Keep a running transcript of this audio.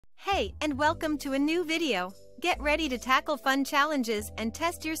Hey, and welcome to a new video. Get ready to tackle fun challenges and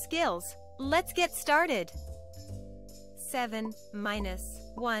test your skills. Let's get started. 7 minus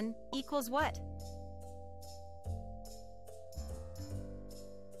 1 equals what?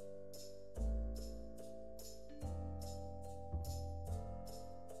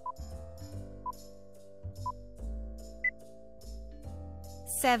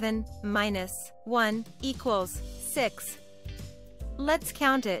 Seven minus 1 equals 6. Let's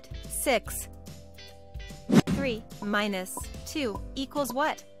count it. 6. 3 minus 2 equals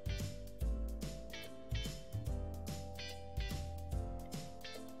what?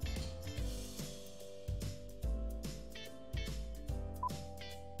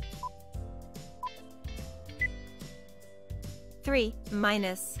 Three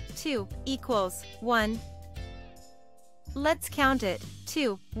minus 2 equals 1. Let's count it.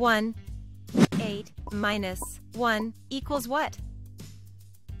 2, 1. 8 minus 1 equals what?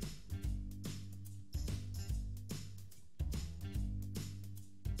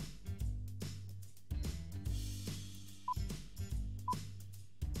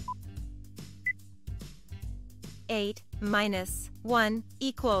 Eight minus 1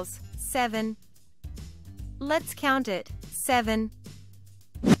 equals 7. Let's count it. 7.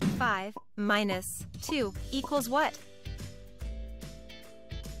 5 minus 2 equals what?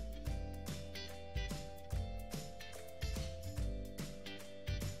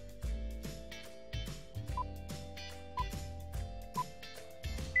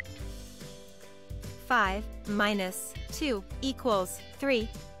 Five minus 2 equals 3.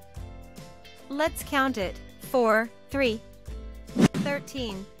 Let's count it. 4, 3.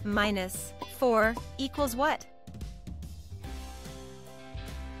 13 minus 4 equals what?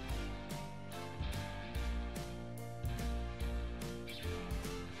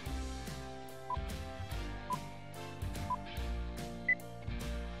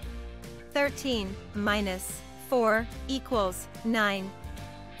 Thirteen minus 4 equals 9.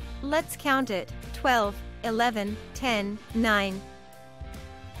 Let's count it. 12, 11, 10, 9.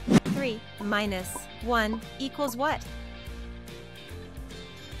 3 minus 1 equals what?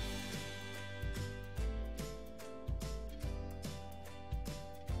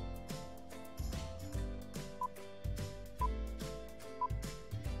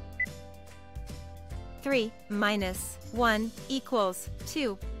 Three minus 1 equals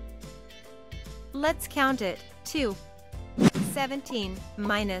 2. Let's count it. 2. 17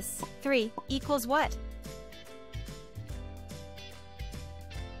 minus 3 equals what?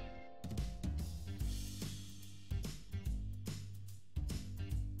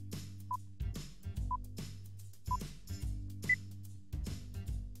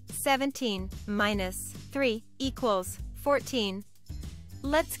 Seventeen minus 3 equals 14.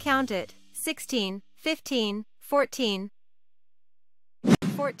 Let's count it. 16, 15, 14.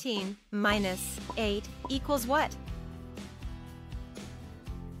 14 minus 8 equals what?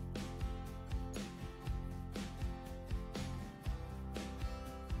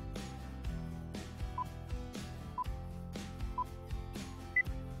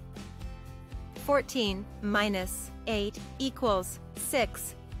 Fourteen minus 8 equals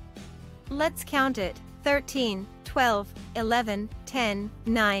 6. Let's count it. 13, 12, 11, 10,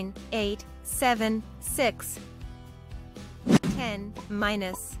 9, 8, 7, 6. 10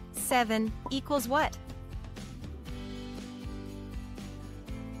 minus 7 equals what?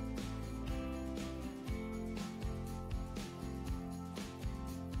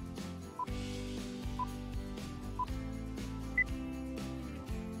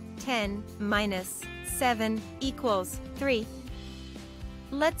 Ten minus 7 equals 3.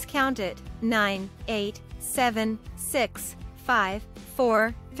 Let's count it. 9, 8, 7, 6, 5,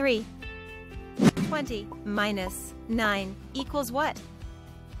 4, 3. 20 minus 9 equals what?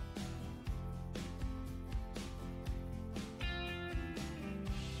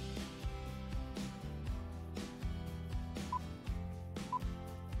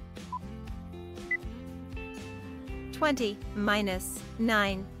 Twenty minus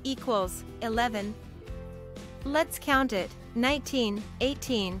 9 equals 11. Let's count it. 19,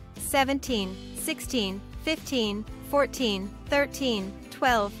 18, 17, 16, 15, 14, 13,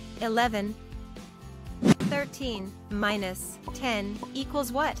 12, 11. 13 minus 10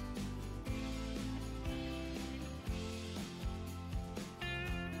 equals what?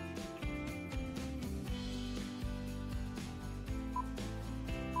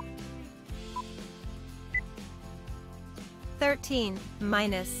 Thirteen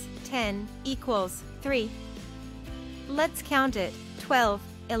minus 10 equals 3. Let's count it. 12,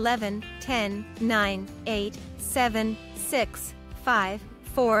 11, 10, 9, 8, 7, 6, 5,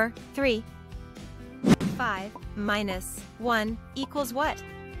 4, 3. 5 minus 1 equals what?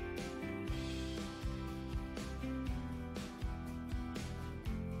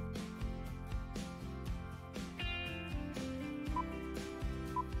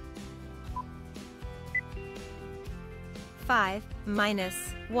 5 minus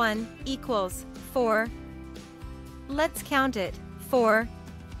 1 equals 4. Let's count it. 4.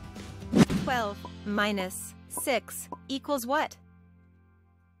 12 minus 6 equals what?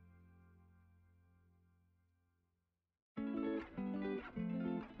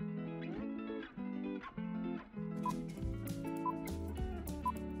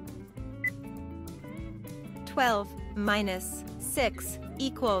 Twelve minus 6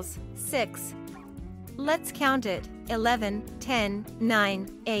 equals 6. Let's count it. 11, 10,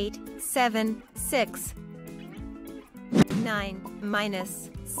 9, 8, 7, 6. 9 minus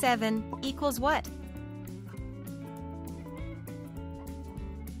 7 equals what?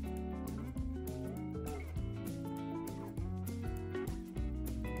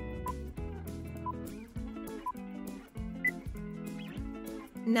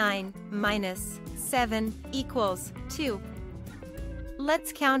 Nine minus 7 equals 2.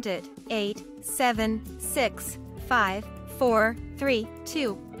 Let's count it. 8, 7, 6, 5, 4, 3,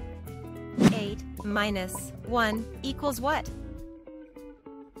 2. 8 minus 1 equals what?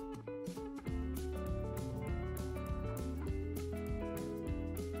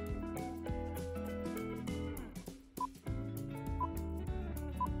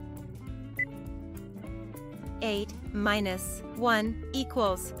 Eight minus 1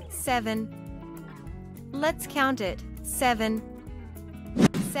 equals 7. Let's count it. 7.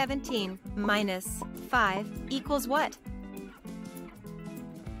 17 minus 5 equals what?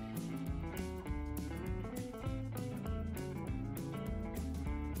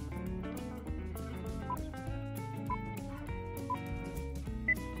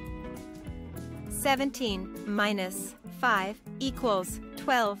 Seventeen minus 5 equals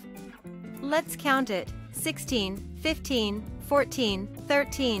 12. Let's count it. 16, 15, 14,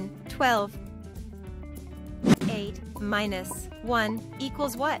 13, 12. 8 minus 1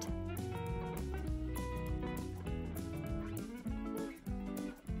 equals what?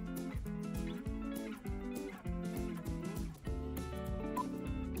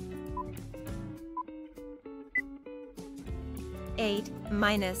 Eight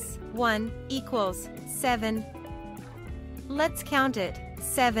minus 1 equals 7. Let's count it.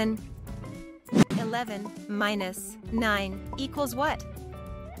 7. 11 minus 9 equals what?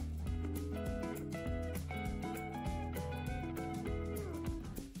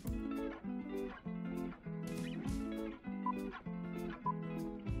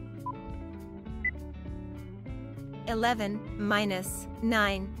 Eleven minus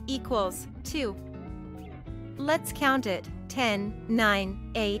 9 equals 2. Let's count it. 10,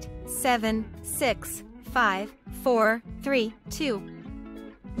 9, 8, 7, 6, 5, 4, 3, 2.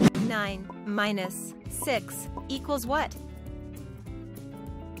 9 minus 6 equals what?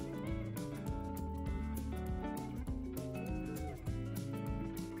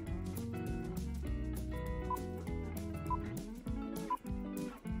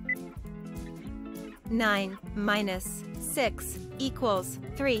 Nine minus 6 equals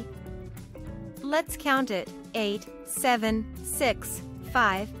 3. Let's count it. 8, 7, 6,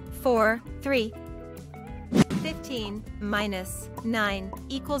 5, 4, 3. 15 minus 9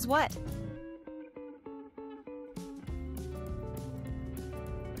 equals what?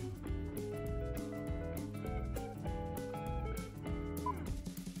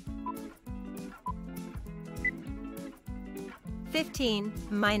 Fifteen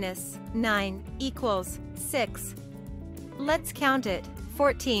minus 9 equals 6. Let's count it.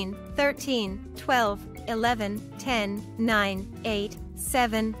 14, 13, 12, 11, 10, 9, 8,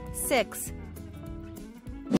 7, 6,